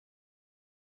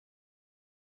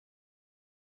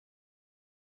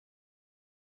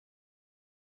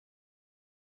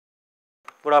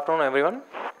Good afternoon, everyone.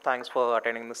 Thanks for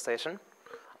attending this session.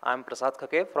 I'm Prasad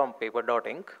Khake from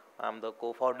Paper.Inc. I'm the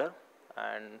co-founder,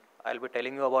 and I'll be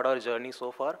telling you about our journey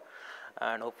so far,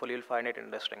 and hopefully you'll find it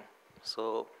interesting.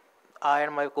 So, I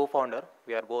and my co-founder,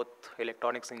 we are both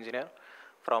electronics engineer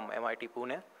from MIT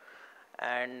Pune,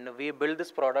 and we built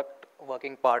this product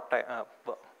working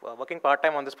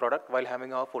part-time on this product while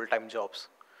having our full-time jobs.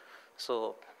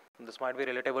 So this might be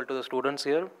relatable to the students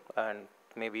here, and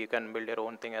maybe you can build your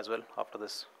own thing as well after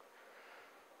this.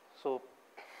 So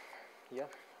yeah,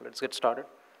 let's get started.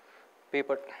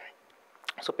 Paper.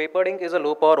 So Papered Ink is a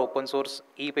low-power open-source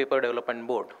e-paper development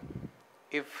board.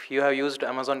 If you have used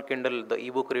Amazon Kindle, the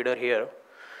ebook reader here,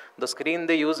 the screen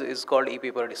they use is called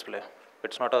e-paper display.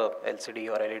 It's not a LCD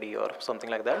or LED or something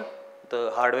like that.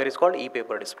 The hardware is called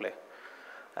e-paper display.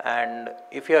 And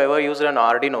if you ever used an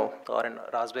Arduino or an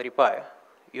Raspberry Pi,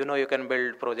 you know you can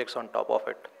build projects on top of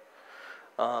it.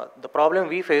 The problem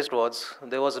we faced was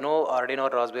there was no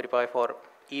Arduino or Raspberry Pi for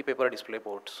e-paper display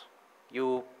boards.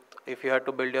 If you had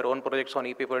to build your own projects on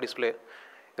e-paper display,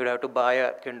 you'd have to buy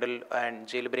a Kindle and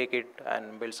jailbreak it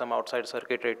and build some outside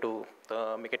circuitry to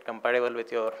make it compatible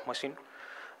with your machine,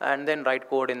 and then write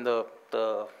code in the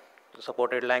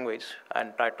supported language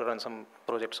and try to run some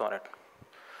projects on it.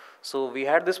 So we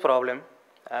had this problem,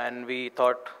 and we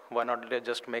thought, why not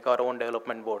just make our own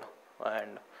development board?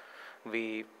 And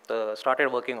we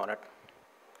started working on it.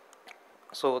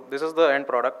 So this is the end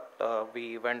product.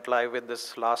 We went live with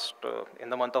this in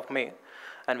the month of May,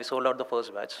 and we sold out the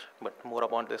first batch, but more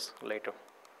about this later.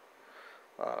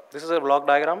 This is a block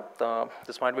diagram.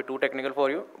 This might be too technical for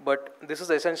you, but this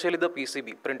is essentially the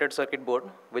PCB, printed circuit board,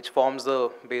 which forms the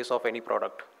base of any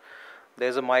product.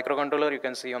 There's a microcontroller you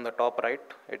can see on the top right.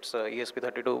 It's a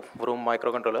ESP32 Vroom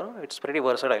microcontroller. It's pretty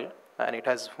versatile, and it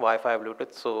has Wi-Fi,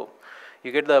 Bluetooth, so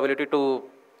you get the ability to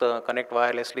connect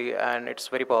wirelessly, and it's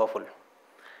very powerful.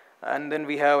 And then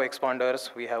we have expanders.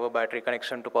 We have a battery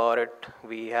connection to power it.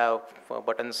 We have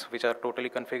buttons which are totally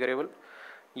configurable.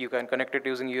 You can connect it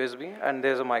using USB, and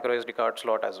there's a micro SD card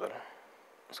slot as well.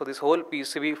 So this whole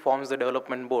PCB forms the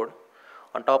development board,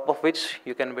 on top of which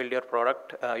you can build your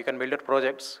product, you can build your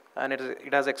projects, and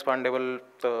it has expandable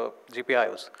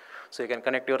GPIOs. So you can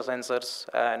connect your sensors,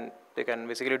 and you can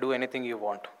basically do anything you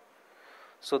want.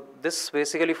 So this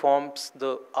basically forms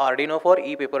the Arduino for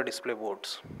e-paper display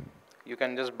boards. You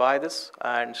can just buy this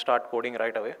and start coding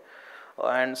right away.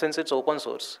 And since it's open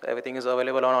source, everything is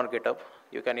available on our GitHub.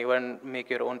 You can even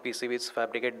make your own PCBs,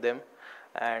 fabricate them,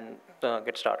 and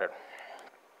get started.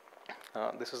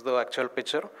 This is the actual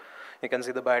picture. You can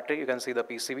see the battery, you can see the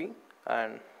PCB,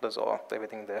 and there's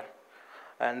everything there.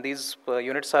 And these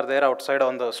units are there outside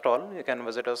on the stall. You can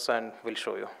visit us and we'll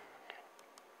show you.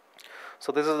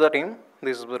 So this is the team.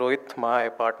 This is Rohit, my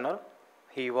partner.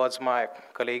 He was my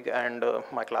colleague and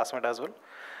my classmate as well.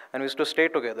 And we used to stay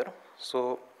together.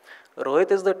 So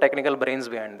Rohit is the technical brains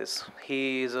behind this.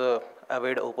 He is an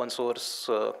avid open source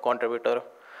contributor,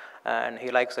 and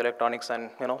he likes electronics and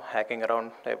hacking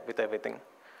around with everything.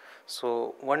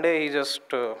 So one day he just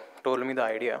told me the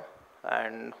idea,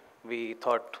 and we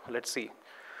thought, let's see.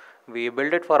 We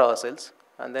built it for ourselves,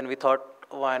 and then we thought,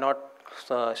 why not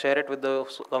share it with the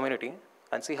community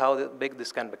and see how big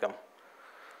this can become.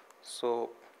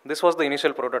 So this was the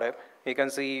initial prototype. You can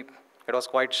see it was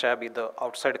quite shabby. The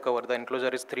outside cover, the enclosure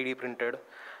is 3D printed,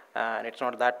 and it's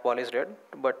not that polished yet,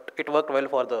 but it worked well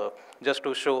for just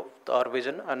to show our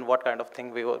vision and what kind of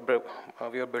thing we were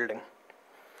building.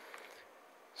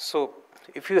 So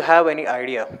if you have any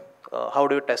idea, how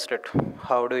do you test it?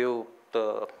 How do you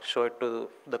show it to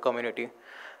the community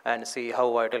and see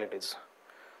how vital it is?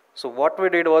 So what we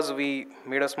did was we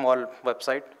made a small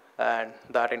website, and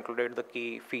that included the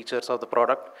key features of the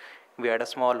product. We had a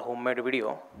small homemade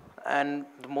video, and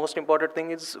the most important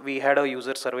thing is we had a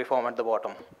user survey form at the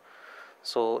bottom.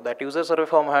 So that user survey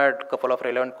form had a couple of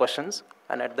relevant questions,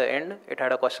 and at the end it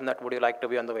had a question that, would you like to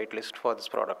be on the wait list for this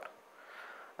product?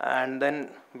 And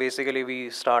then basically we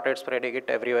started spreading it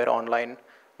everywhere online,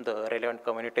 the relevant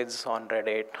communities on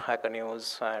Reddit, Hacker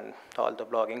News, and all the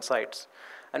blogging sites.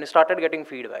 And we started getting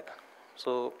feedback.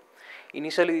 So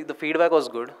initially the feedback was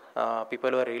good.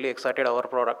 People were really excited about our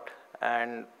product,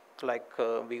 and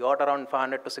we got around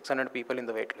 500 to 600 people in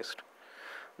the wait list.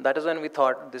 That is when we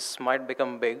thought this might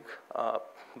become big.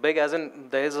 Big as in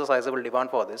there is a sizable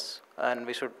demand for this, and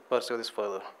we should pursue this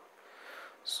further.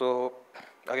 So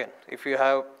again, if you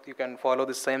can follow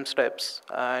the same steps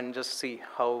and just see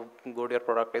how good your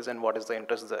product is and what is the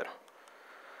interest there.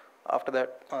 After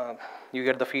that, you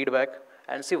get the feedback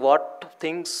and see what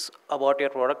things about your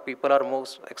product people are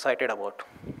most excited about.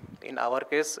 In our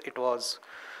case, it was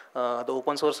the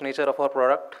open source nature of our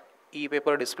product,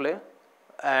 e-paper display,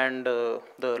 and the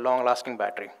long-lasting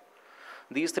battery.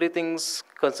 These three things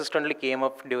consistently came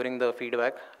up during the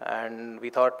feedback, and we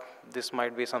thought this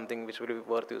might be something which will be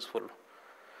worth useful.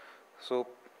 So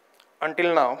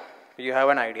until now, you have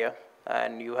an idea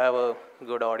and you have a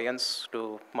good audience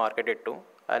to market it to,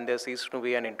 and there seems to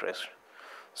be an interest.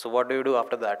 So what do you do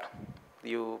after that?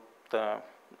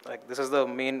 Like, this is the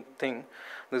main thing.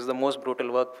 This is the most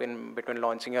brutal work in between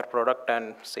launching your product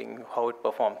and seeing how it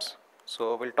performs.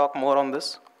 So we'll talk more on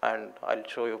this, and I'll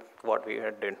show you what we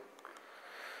had did.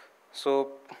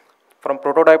 So from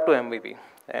prototype to MVP,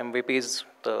 MVP is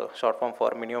the short form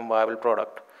for minimum viable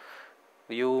product.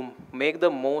 You make the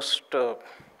most,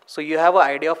 so you have an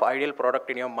idea of ideal product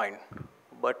in your mind,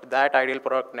 but that ideal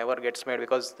product never gets made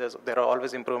because there are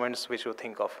always improvements which you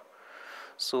think of.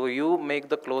 So you make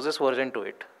the closest version to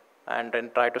it and then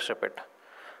try to ship it.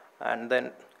 And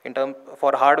then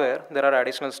for hardware, there are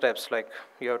additional steps, like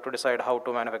you have to decide how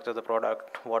to manufacture the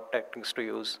product, what techniques to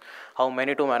use, how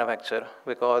many to manufacture,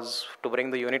 because to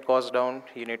bring the unit cost down,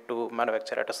 you need to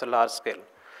manufacture at a large scale.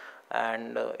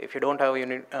 And if you don't have a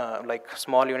unit, like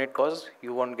small unit cost,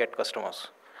 you won't get customers.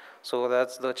 So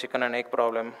that's the chicken and egg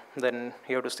problem. Then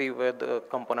you have to see where the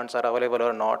components are available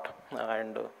or not,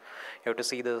 and you have to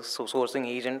see the sourcing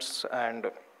agents, and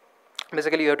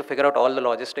basically you have to figure out all the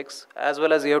logistics, as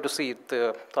well as you have to see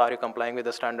are you complying with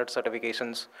the standard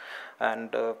certifications,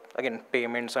 and again,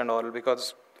 payments and all,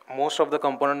 because most of the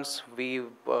components we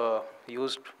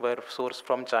used were sourced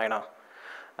from China.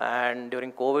 And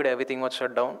during COVID, everything was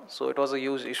shut down, so it was a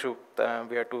huge issue.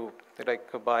 We had to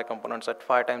buy components at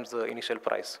 5 times the initial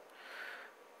price.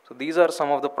 So these are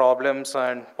some of the problems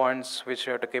and points which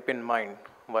you have to keep in mind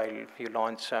while you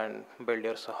launch and build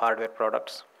your hardware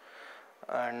products.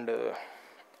 And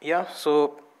yeah,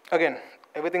 so again,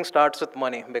 everything starts with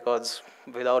money, because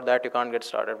without that you can't get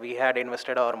started. We had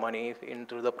invested our money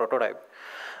into the prototype,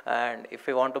 and if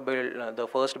we want to build the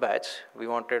first batch, we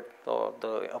wanted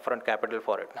the upfront capital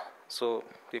for it. So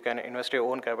you can invest your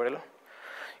own capital.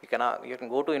 You can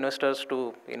go to investors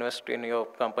to invest in your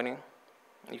company.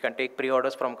 You can take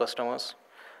pre-orders from customers.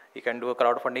 You can do a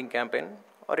crowdfunding campaign,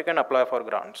 or you can apply for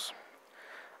grants.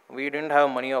 We didn't have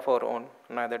money of our own,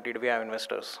 neither did we have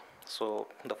investors. So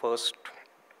the first,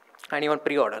 and even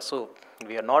pre-order. So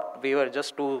we were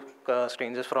just two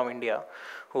strangers from India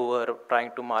who were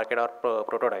trying to market our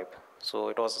prototype. So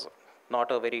it was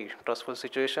not a very trustful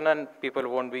situation, and people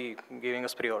won't be giving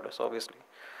us pre-orders, obviously.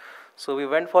 So we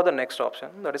went for the next option,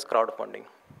 that is crowdfunding.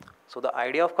 So the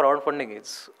idea of crowdfunding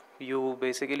is you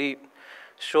basically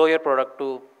show your product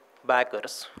to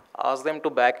backers, ask them to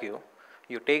back you,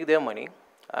 you take their money,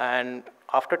 and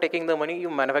after taking the money, you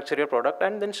manufacture your product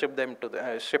and then ship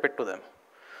it to them.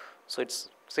 So it's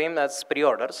same as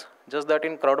pre-orders, just that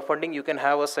in crowdfunding you can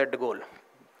have a set goal.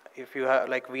 If you have,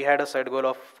 like we had a set goal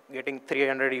of getting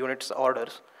 300 units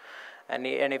orders, and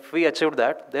if we achieved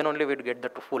that, then only we'd get the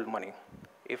full money.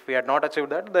 If we had not achieved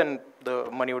that, then the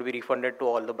money would be refunded to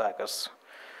all the backers.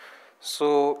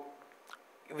 So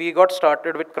we got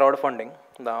started with crowdfunding.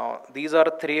 Now, these are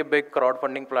 3 big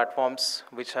crowdfunding platforms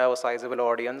which have a sizable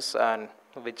audience and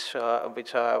which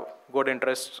have good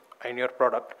interest in your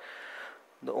product.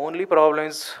 The only problem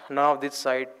is none of these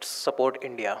sites support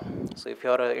India. So if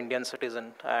you're an Indian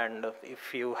citizen and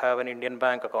if you have an Indian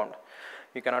bank account,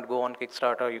 you cannot go on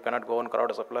Kickstarter, you cannot go on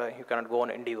CrowdSupply, you cannot go on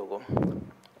Indiegogo.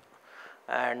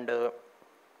 And the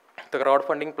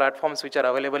crowdfunding platforms which are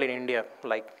available in India,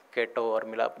 like Keto or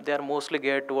Milap, they are mostly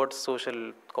geared towards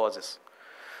social causes.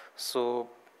 So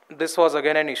this was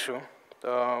again an issue.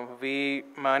 We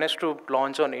managed to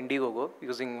launch on Indiegogo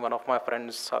using one of my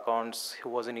friend's accounts who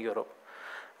was in Europe,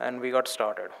 and we got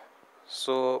started.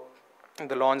 So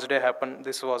the launch day happened.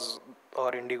 This was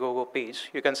our Indiegogo page.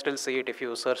 You can still see it if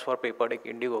you search for Paperdeck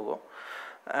Indiegogo.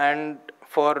 And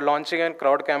for launching a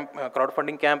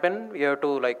crowdfunding campaign, you have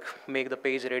to make the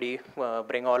page ready,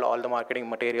 bring all the marketing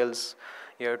materials.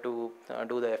 You have to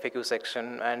do the FAQ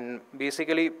section and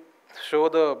basically show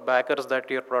the backers that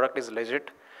your product is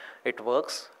legit, it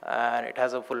works, and it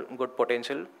has a good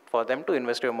potential for them to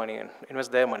invest their money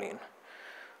in.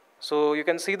 So you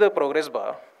can see the progress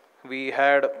bar. We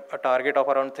had a target of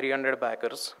around 300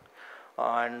 backers,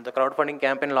 and the crowdfunding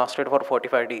campaign lasted for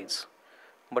 45 days.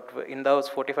 But in those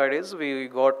 45 days, we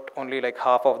got only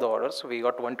half of the orders. We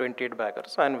got 128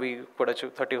 backers, and we could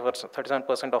achieve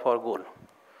 37% of our goal.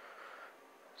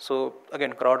 So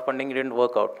again, crowdfunding didn't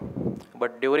work out.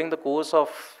 But during the course of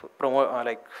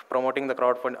promoting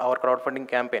our crowdfunding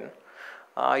campaign,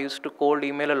 I used to cold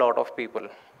email a lot of people.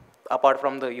 Apart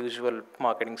from the usual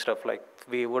marketing stuff, like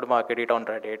we would market it on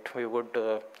Reddit, we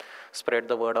would spread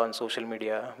the word on social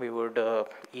media, we would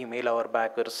email our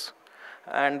backers,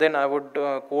 And then I would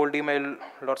cold email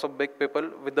lots of big people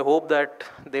with the hope that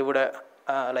they would,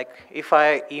 like if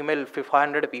I email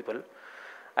 500 people,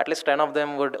 at least 10 of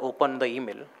them would open the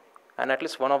email, and at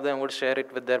least one of them would share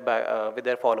it with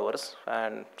their followers,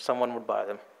 and someone would buy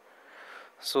them.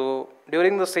 So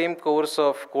during the same course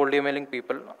of cold emailing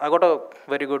people, I got a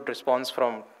very good response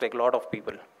from like a lot of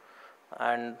people.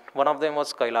 And one of them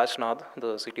was Kailash Nath,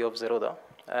 the city of Zerodha,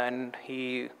 and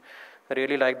he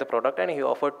really liked the product and he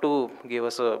offered to give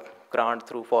us a grant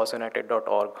through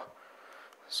FOSSUnited.org.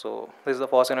 So this is the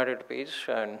FOSS United page,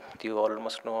 and you all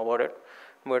must know about it.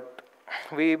 But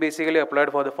we basically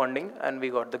applied for the funding and we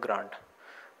got the grant,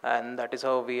 and that is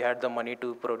how we had the money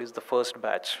to produce the first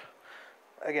batch.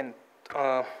 Again,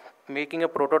 making a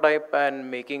prototype and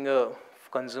making a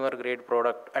consumer grade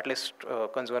product, at least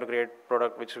consumer grade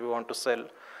product which we want to sell,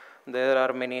 there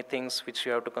are many things which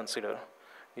you have to consider.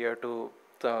 You have to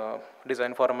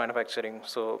design for manufacturing.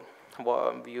 So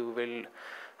you will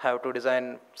have to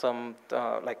design some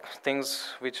like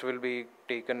things which will be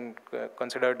taken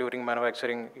considered during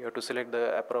manufacturing. You have to select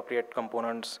the appropriate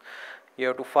components. You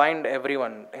have to find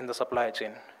everyone in the supply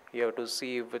chain. You have to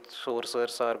see which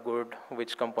sources are good,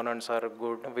 which components are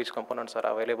good, which components are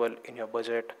available in your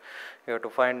budget. You have to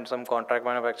find some contract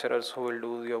manufacturers who will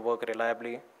do your work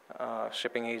reliably,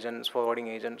 shipping agents, forwarding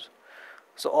agents.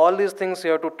 So all these things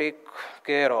you have to take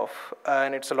care of,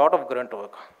 and it's a lot of grunt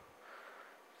work.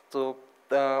 So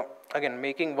again,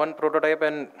 making one prototype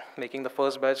and making the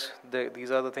first batch,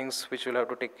 these are the things which you'll have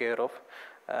to take care of.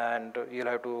 And you'll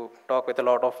have to talk with a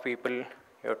lot of people. You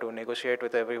have to negotiate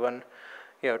with everyone.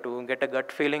 You have to get a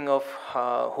gut feeling of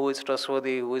who is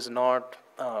trustworthy, who is not.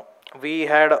 We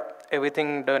had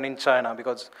everything done in China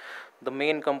because the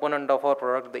main component of our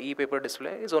product, the e-paper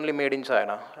display, is only made in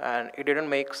China. And it didn't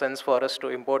make sense for us to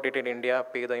import it in India,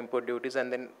 pay the import duties,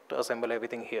 and then to assemble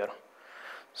everything here.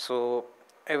 So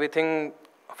everything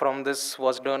from this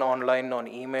was done online on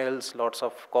emails, lots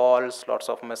of calls, lots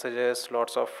of messages,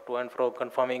 lots of to and fro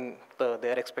confirming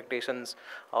their expectations,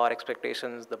 our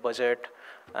expectations, the budget,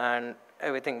 and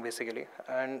everything basically.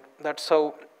 And that's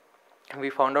how we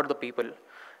found out the people,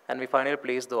 and we finally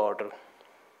placed the order.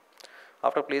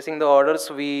 After placing the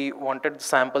orders, we wanted the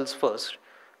samples first,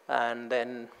 and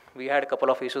then we had a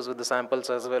couple of issues with the samples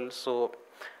as well. So,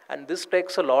 and this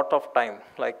takes a lot of time.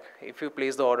 Like if you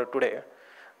place the order today,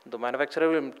 the manufacturer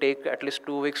will take at least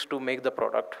 2 weeks to make the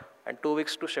product and 2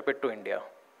 weeks to ship it to India.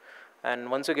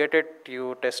 And once you get it,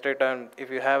 you test it, and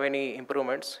if you have any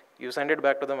improvements, you send it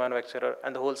back to the manufacturer,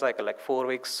 and the whole cycle, like 4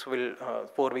 weeks,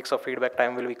 4 weeks of feedback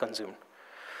time will be consumed.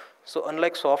 So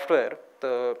unlike software,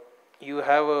 you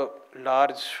have a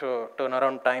large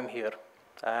turnaround time here,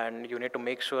 and you need to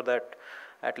make sure that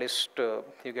at least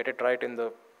you get it right in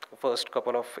the first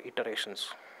couple of iterations.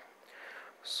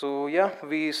 So yeah,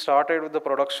 we started with the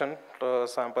production. The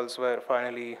samples were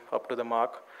finally up to the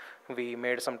mark. We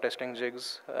made some testing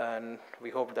jigs, and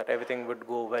we hoped that everything would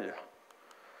go well.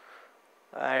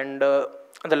 And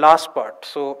the last part,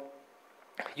 so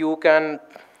you can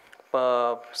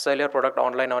sell your product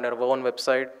online on your own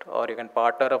website, or you can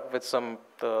partner up with some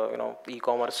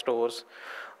e-commerce stores,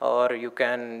 or you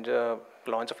can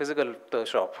launch a physical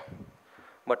shop.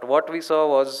 But what we saw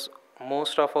was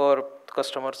most of our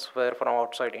customers were from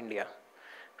outside India.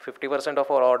 50%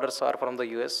 of our orders are from the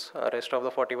US, rest of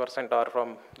the 40% are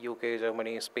from UK,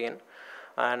 Germany, Spain,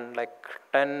 and like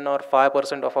 10 or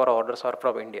 5% of our orders are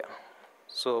from India.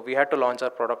 So we had to launch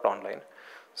our product online.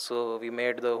 So we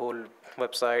made the whole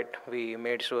website, we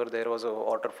made sure there was a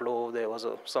order flow, there was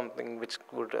something which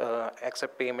would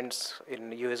accept payments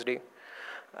in USD.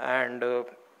 And you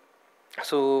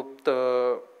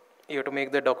have to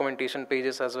make the documentation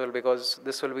pages as well, because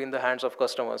this will be in the hands of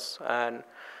customers, and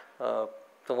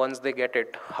once they get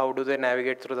it, how do they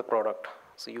navigate through the product?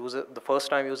 So the first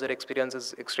time user experience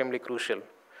is extremely crucial.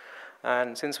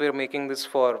 And since we're making this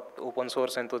for open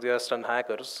source enthusiasts and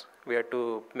hackers, we had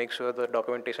to make sure the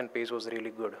documentation page was really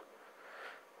good.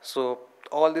 So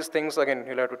all these things, again,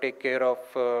 you'll have to take care of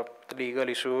the legal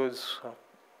issues,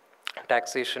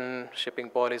 taxation, shipping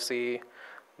policy,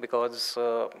 because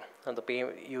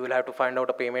you will have to find out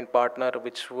a payment partner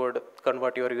which would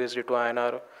convert your USD to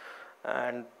INR.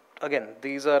 And again,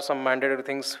 these are some mandatory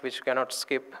things which you cannot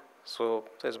skip. So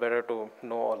it's better to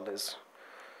know all this.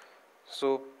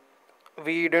 So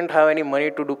we didn't have any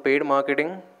money to do paid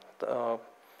marketing.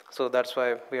 So that's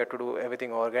why we had to do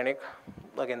everything organic.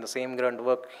 Again, the same grunt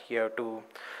work here too.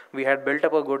 We had built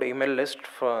up a good email list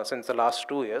since the last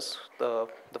 2 years. The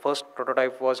first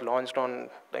prototype was launched in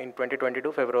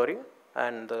 2022 February,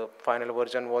 and the final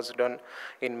version was done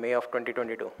in May of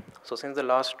 2022. So since the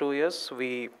last 2 years,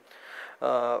 we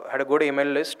had a good email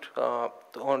list.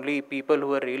 Only people who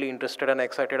were really interested and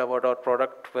excited about our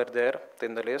product were there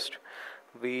in the list.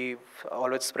 We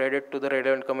always spread it to the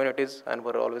relevant communities and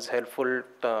were always helpful,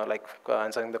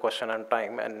 answering the question on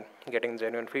time and getting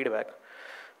genuine feedback.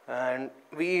 And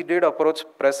we did approach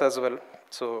press as well.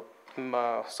 So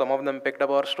some of them picked up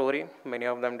our story, many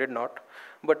of them did not.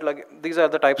 But like these are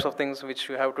the types of things which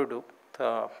you have to do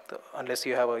unless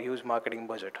you have a huge marketing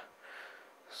budget.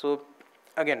 So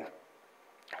again,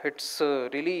 it's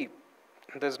really,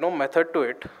 there's no method to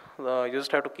it. You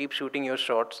just have to keep shooting your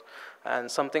shots, and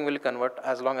something will convert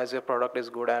as long as your product is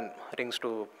good and rings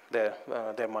to their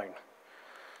mind.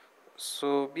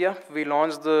 So yeah, we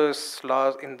launched this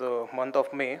in the month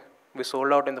of May. We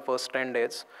sold out in the first 10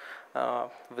 days.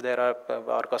 There are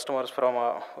our customers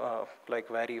from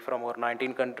vary from over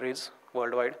 19 countries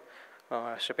worldwide,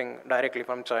 shipping directly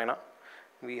from China.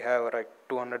 We have like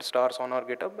 200 stars on our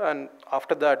GitHub, and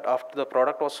after that, after the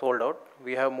product was sold out,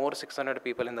 we have more 600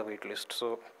 people in the wait list.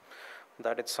 So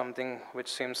that is something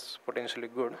which seems potentially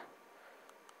good.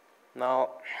 Now,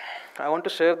 I want to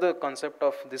share the concept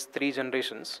of these 3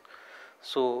 generations.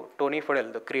 So Tony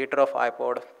Fadell, the creator of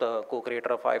iPod, the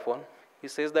co-creator of iPhone, he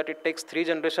says that it takes 3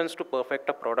 generations to perfect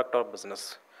a product or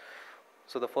business.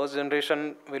 So the first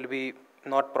generation will be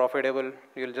not profitable.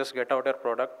 You'll just get out your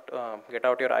product, get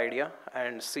out your idea,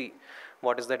 and see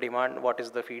what is the demand, what is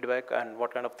the feedback, and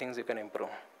what kind of things you can improve.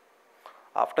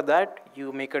 After that,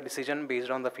 you make a decision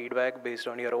based on the feedback, based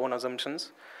on your own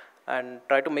assumptions, and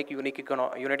try to make unit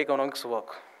economics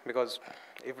work. Because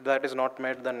if that is not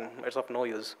met, then it's of no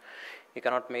use. You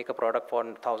cannot make a product for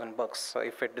 $1,000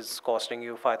 if it is costing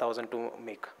you 5,000 to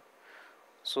make.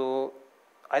 So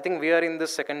I think we are in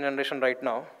this second generation right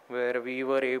now, where we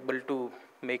were able to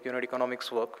make unit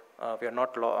economics work.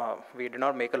 We did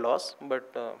not make a loss,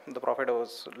 but the profit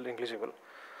was negligible.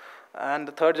 And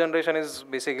the third generation is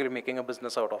basically making a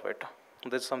business out of it.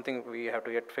 This is something we have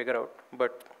to yet figure out.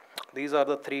 But these are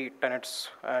the 3 tenets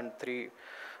and 3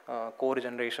 core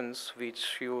generations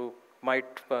which you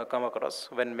might come across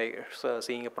when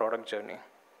seeing a product journey.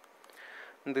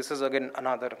 And this is again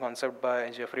another concept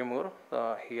by Jeffrey Moore.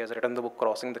 He has written the book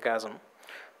Crossing the Chasm.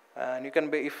 And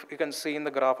if you can see in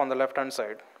the graph on the left-hand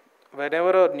side,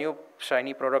 whenever a new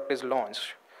shiny product is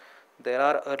launched, there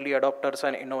are early adopters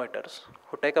and innovators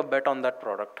who take a bet on that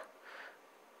product.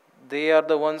 They are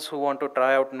the ones who want to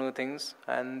try out new things,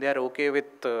 and they are okay with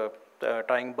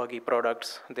trying buggy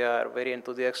products. They are very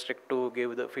enthusiastic to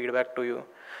give the feedback to you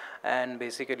and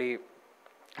basically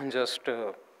just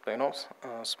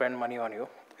spend money on you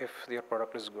if your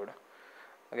product is good.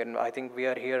 Again, I think we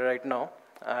are here right now,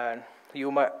 and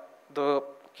the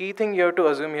key thing you have to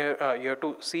assume here, you have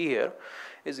to see here,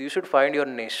 is you should find your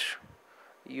niche.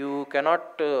 You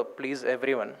cannot please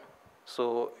everyone.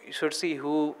 So you should see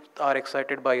who are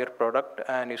excited by your product,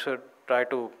 and you should try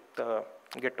to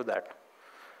get to that.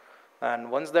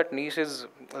 And once that niche is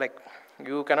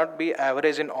you cannot be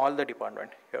average in all the department.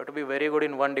 You have to be very good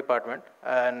in one department,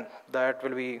 and that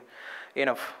will be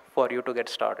enough for you to get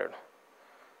started.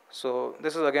 So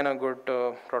this is again a good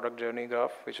product journey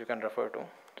graph which you can refer to.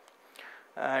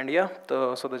 And yeah,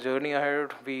 so the journey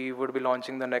ahead, we would be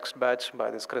launching the next batch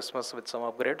by this Christmas with some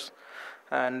upgrades.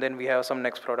 And then we have some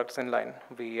next products in line.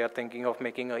 We are thinking of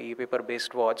making a e-paper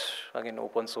based watch, again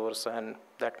open source, and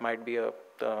that might be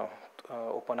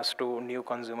open us to new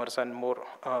consumers and more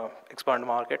expand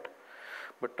market.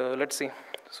 But let's see.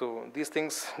 So these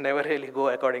things never really go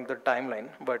according to the timeline,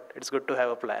 but it's good to have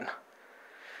a plan.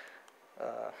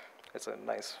 It's a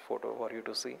nice photo for you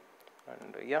to see.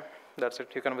 And yeah, that's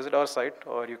it. You can visit our site,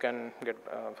 or you can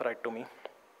write to me.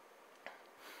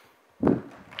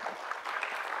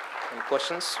 Any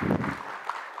questions?